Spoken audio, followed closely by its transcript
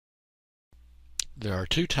There are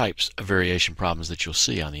two types of variation problems that you'll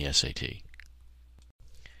see on the SAT.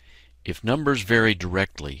 If numbers vary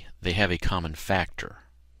directly, they have a common factor.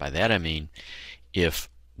 By that I mean if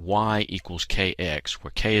y equals kx,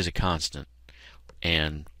 where k is a constant,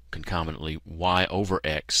 and concomitantly y over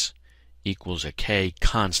x equals a k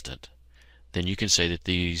constant, then you can say that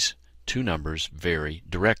these two numbers vary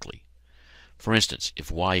directly. For instance,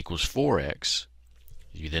 if y equals 4x,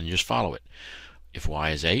 you then just follow it. If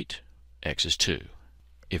y is 8, x is 2.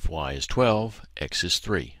 If y is 12, x is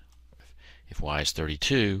 3. If y is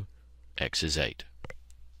 32, x is 8.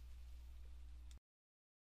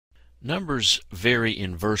 Numbers vary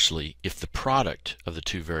inversely if the product of the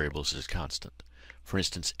two variables is constant. For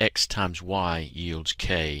instance, x times y yields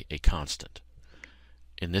k, a constant.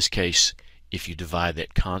 In this case, if you divide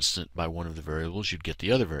that constant by one of the variables, you'd get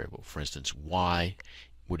the other variable. For instance, y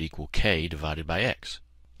would equal k divided by x.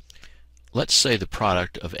 Let's say the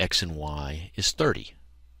product of x and y is 30.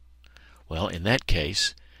 Well, in that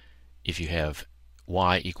case, if you have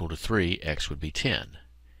y equal to 3, x would be 10.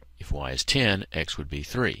 If y is 10, x would be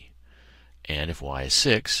 3. And if y is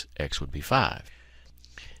 6, x would be 5.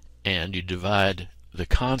 And you divide the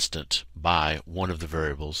constant by one of the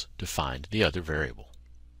variables to find the other variable.